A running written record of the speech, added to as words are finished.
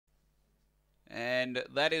And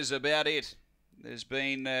that is about it. There's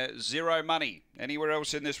been zero money anywhere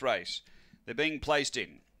else in this race. They're being placed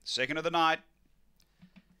in. Second of the night.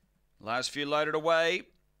 Last few loaded away.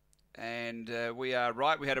 And we are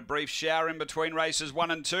right. We had a brief shower in between races 1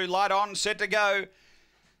 and 2. Light on, set to go.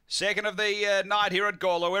 Second of the night here at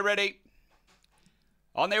Gawler. We're ready.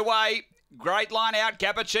 On their way. Great line out.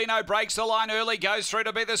 Cappuccino breaks the line early, goes through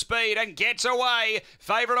to be the speed and gets away.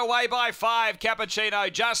 Favourite away by 5. Cappuccino.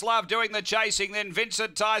 Just Love doing the chasing. Then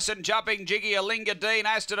Vincent Tyson, Jumping Jiggy, Alinga Dean,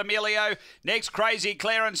 Aston Emilio. Next Crazy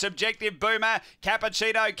Claire and Subjective Boomer.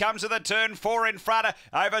 Cappuccino comes to the turn 4 in front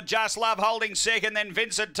over Just Love holding second. Then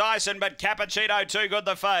Vincent Tyson, but Cappuccino too good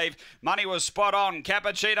the fave. Money was spot on.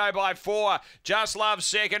 Cappuccino by 4. Just Love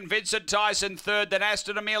second. Vincent Tyson third. Then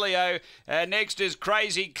Aston Emilio. Next is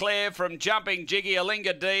Crazy Claire from Jumping Jiggy,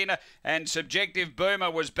 Alinga Dean, and Subjective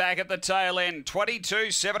Boomer was back at the tail end.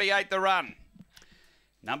 22.78 the run.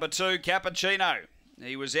 Number 2, Cappuccino.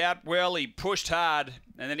 He was out well, he pushed hard,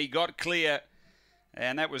 and then he got clear,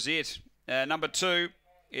 and that was it. Number 2,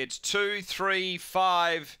 it's 2, 3,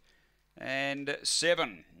 5, and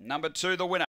 7. Number 2, the winner.